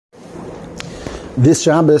This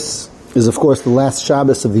Shabbos is, of course, the last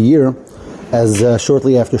Shabbos of the year, as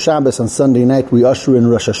shortly after Shabbos on Sunday night we usher in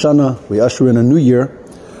Rosh Hashanah, we usher in a new year,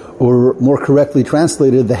 or more correctly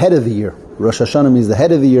translated, the head of the year. Rosh Hashanah means the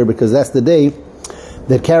head of the year because that's the day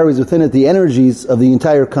that carries within it the energies of the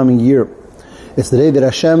entire coming year. It's the day that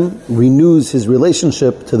Hashem renews His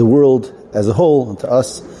relationship to the world as a whole, and to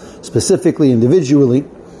us specifically, individually,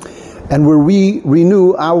 and where we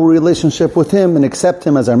renew our relationship with Him and accept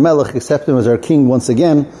Him as our Melech, accept Him as our King once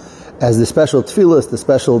again, as the special tefillahs, the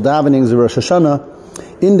special davenings of Rosh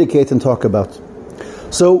Hashanah indicate and talk about.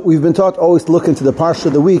 So we've been taught always to look into the Parsha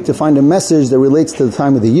of the week to find a message that relates to the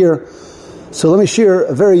time of the year. So let me share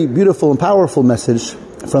a very beautiful and powerful message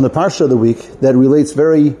from the Parsha of the week that relates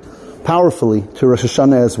very powerfully to Rosh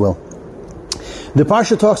Hashanah as well. The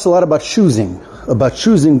Parsha talks a lot about choosing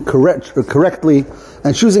correctly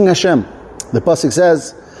and choosing Hashem. The pasuk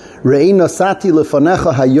says, "Re'ei nosati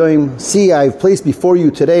lefanecha hayoim." See, I have placed before you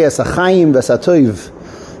today as hachayim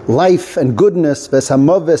v'satoiv, life and goodness,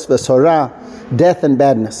 v'shamoves v'sora, death and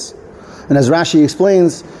badness. And as Rashi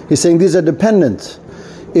explains, he's saying these are dependent.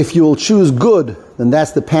 If you will choose good, then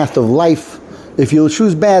that's the path of life. If you will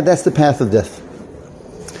choose bad, that's the path of death.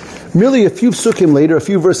 Merely a few psukim later, a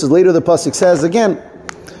few verses later, the pasuk says again,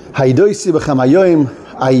 "Haidoisi b'chem hayoim."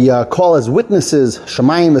 I call as witnesses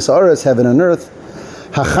Shamayim v'sa'aretz, heaven and earth.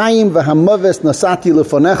 Hachayim v'hamaves nasati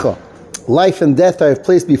lefonecha. Life and death I have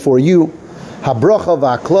placed before you. Habrocha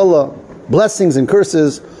v'aklala. Blessings and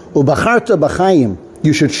curses. Ubacharta b'chayim.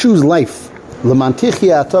 You should choose life.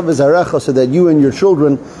 L'mantichia atav v'zarecha, so that you and your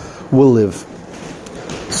children will live.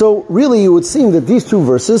 So really it would seem that these two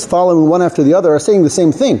verses, following one after the other, are saying the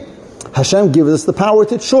same thing. Hashem gives us the power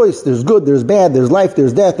to choice. There's good, there's bad, there's life,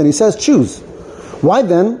 there's death, and He says choose. Why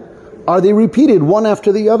then are they repeated one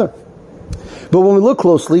after the other? But when we look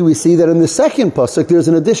closely, we see that in the second pasuk there's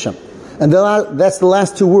an addition. And that's the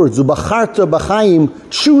last two words. Ubacharta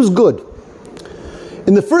b'chayim, choose good.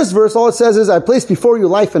 In the first verse, all it says is, I placed before you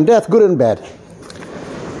life and death, good and bad.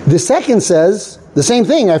 The second says the same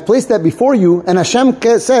thing. I've placed that before you, and Hashem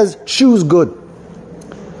says, choose good.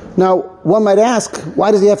 Now, one might ask,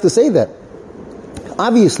 why does He have to say that?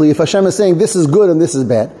 Obviously, if Hashem is saying this is good and this is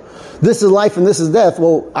bad, this is life and this is death,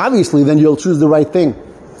 well, obviously then you'll choose the right thing.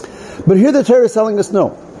 But here the Torah is telling us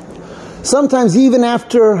no. Sometimes even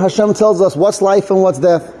after Hashem tells us what's life and what's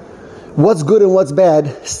death, what's good and what's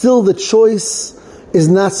bad, still the choice is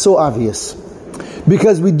not so obvious.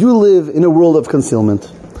 Because we do live in a world of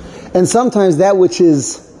concealment. And sometimes that which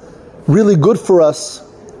is really good for us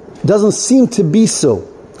doesn't seem to be so.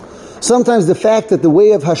 Sometimes the fact that the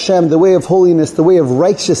way of Hashem, the way of holiness, the way of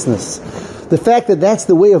righteousness, the fact that that's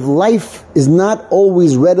the way of life is not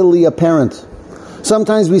always readily apparent.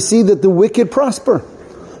 Sometimes we see that the wicked prosper.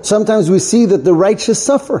 Sometimes we see that the righteous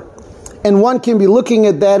suffer. And one can be looking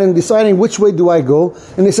at that and deciding, which way do I go?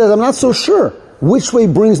 And he says, I'm not so sure. Which way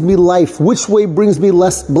brings me life? Which way brings me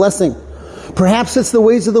less blessing? Perhaps it's the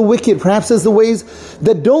ways of the wicked. Perhaps it's the ways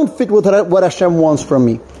that don't fit with what Hashem wants from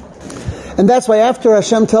me. And that's why after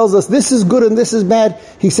Hashem tells us this is good and this is bad,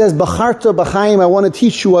 He says, B'charta b'chayim, I want to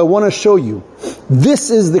teach you, I want to show you. This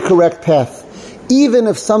is the correct path, even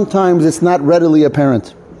if sometimes it's not readily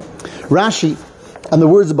apparent. Rashi, on the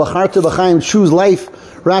words B'charta b'chayim, choose life,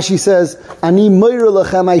 Rashi says, Ani moir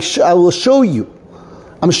lechem, I will show you.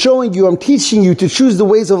 I'm showing you, I'm teaching you to choose the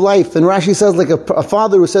ways of life. And Rashi says, like a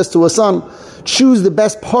father who says to a son, choose the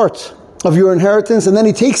best part of your inheritance, and then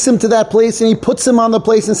he takes him to that place and he puts him on the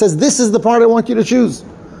place and says, this is the part I want you to choose.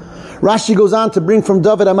 Rashi goes on to bring from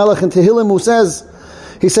David HaMelech in Tehillim, who says,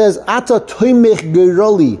 he says, Ata toimech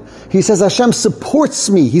geroli. He says, Hashem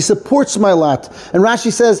supports me, He supports my lot. And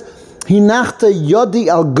Rashi says, Hinachta yodi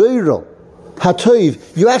al geirol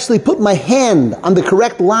hatoiv. You actually put my hand on the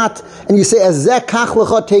correct lot and you say, Azeh kach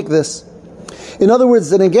lecha, take this. In other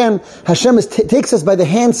words, and again, Hashem takes us by the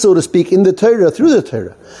hand, so to speak, in the Torah, through the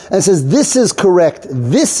Torah, and says, this is correct,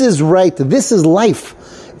 this is right, this is life,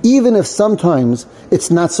 even if sometimes it's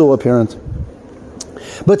not so apparent.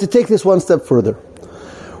 But to take this one step further,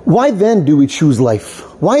 why then do we choose life?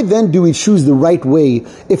 Why then do we choose the right way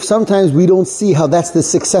if sometimes we don't see how that's the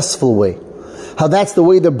successful way? How that's the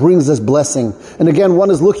way that brings us blessing. And again, one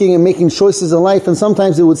is looking and making choices in life, and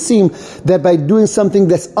sometimes it would seem that by doing something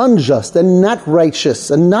that's unjust and not righteous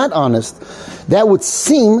and not honest, that would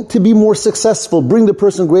seem to be more successful, bring the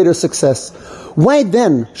person greater success. Why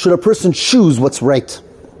then should a person choose what's right?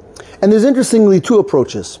 And there's interestingly two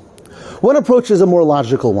approaches. One approach is a more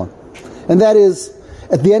logical one, and that is,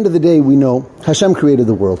 at the end of the day, we know Hashem created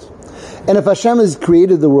the world. And if Hashem has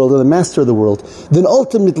created the world, or the master of the world, then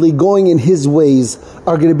ultimately going in His ways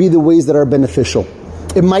are going to be the ways that are beneficial.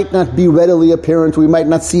 It might not be readily apparent. We might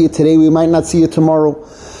not see it today. We might not see it tomorrow.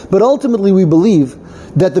 But ultimately we believe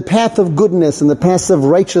that the path of goodness and the path of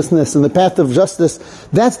righteousness and the path of justice,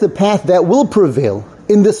 that's the path that will prevail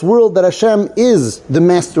in this world, that Hashem is the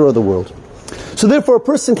master of the world. So therefore a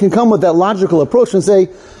person can come with that logical approach and say,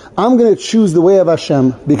 I'm going to choose the way of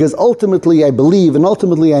Hashem because ultimately I believe and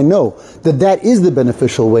ultimately I know that that is the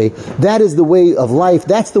beneficial way. That is the way of life.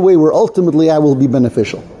 That's the way where ultimately I will be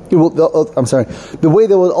beneficial. The way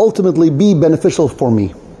that will ultimately be beneficial for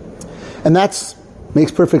me. And that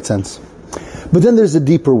makes perfect sense. But then there's a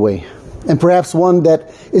deeper way, and perhaps one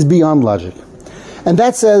that is beyond logic. And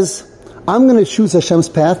that says, I'm going to choose Hashem's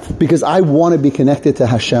path because I want to be connected to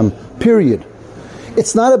Hashem, period.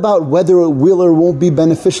 It's not about whether it will or won't be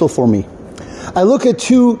beneficial for me. I look at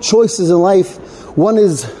two choices in life. One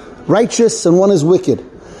is righteous and one is wicked.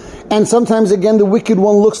 And sometimes again the wicked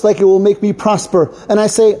one looks like it will make me prosper. And I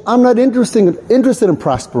say, I'm not interested in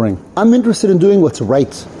prospering. I'm interested in doing what's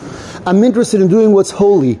right. I'm interested in doing what's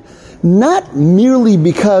holy. Not merely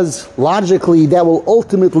because logically that will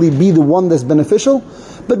ultimately be the one that's beneficial,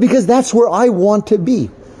 but because that's where I want to be.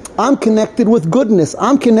 I'm connected with goodness.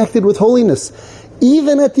 I'm connected with holiness.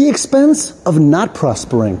 Even at the expense of not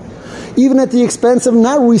prospering. Even at the expense of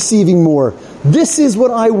not receiving more. This is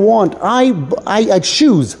what I want. I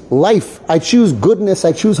choose life. I choose goodness.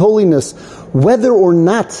 I choose holiness. Whether or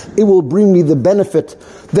not it will bring me the benefit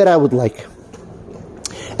that I would like.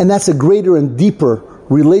 And that's a greater and deeper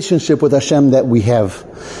relationship with Hashem that we have.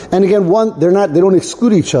 And again, they don't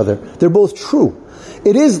exclude each other. They're both true.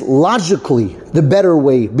 It is logically the better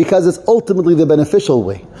way because it's ultimately the beneficial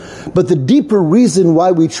way. But the deeper reason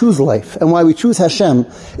why we choose life and why we choose Hashem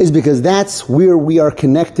is because that's where we are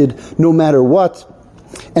connected no matter what,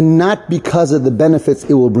 and not because of the benefits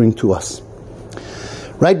it will bring to us.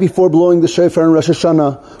 Right before blowing the shofar in Rosh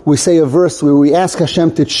Hashanah, we say a verse where we ask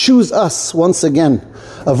Hashem to choose us once again.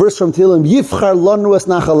 A verse from Tehillim, Yivchar lanu es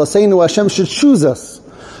nachalaseinu, Hashem should choose us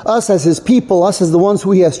as His people, us as the ones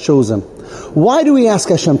who He has chosen. Why do we ask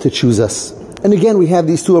Hashem to choose us? And again, we have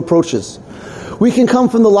these two approaches. We can come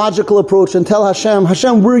from the logical approach and tell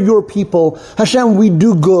Hashem, we're your people. Hashem, we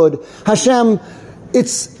do good. Hashem,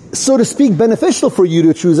 it's, so to speak, beneficial for you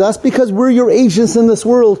to choose us because we're your agents in this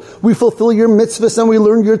world. We fulfill your mitzvahs and we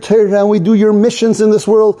learn your Torah and we do your missions in this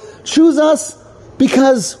world. Choose us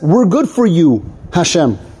because we're good for you,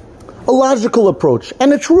 Hashem. A logical approach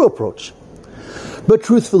and a true approach. But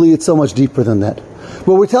truthfully, it's so much deeper than that.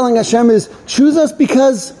 What we're telling Hashem is, choose us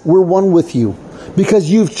because we're one with you. Because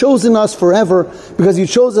you've chosen us forever. Because you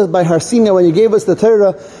chose us by Har Sinai when you gave us the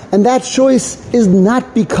Torah. And that choice is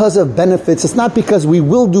not because of benefits. It's not because we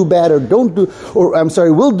will do bad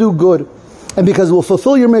we'll do good. And because we'll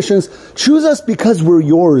fulfill your missions. Choose us because we're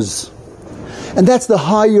yours. And that's the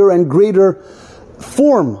higher and greater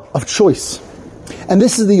form of choice. And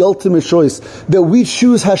this is the ultimate choice, that we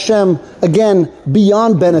choose Hashem, again,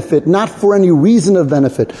 beyond benefit, not for any reason of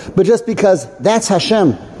benefit, but just because that's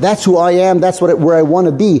Hashem, that's who I am, that's where I want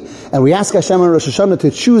to be. And we ask Hashem on Rosh Hashanah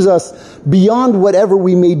to choose us beyond whatever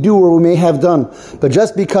we may do or we may have done. But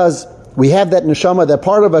just because we have that neshama, that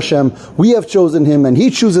part of Hashem, we have chosen Him and He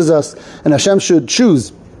chooses us, and Hashem should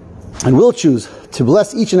choose, and will choose, to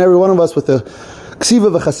bless each and every one of us with a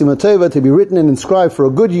ksiva v'chasima tova, to be written and inscribed for a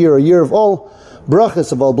good year, a year of all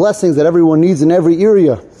brachas, of all blessings that everyone needs in every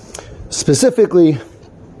area, specifically,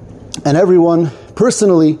 and everyone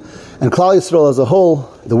personally, and Klal Yisrael as a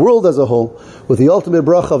whole, the world as a whole, with the ultimate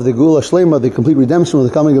bracha of the Geula Shlema, the complete redemption with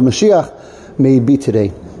the coming of Mashiach, may it be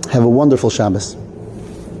today. Have a wonderful Shabbos.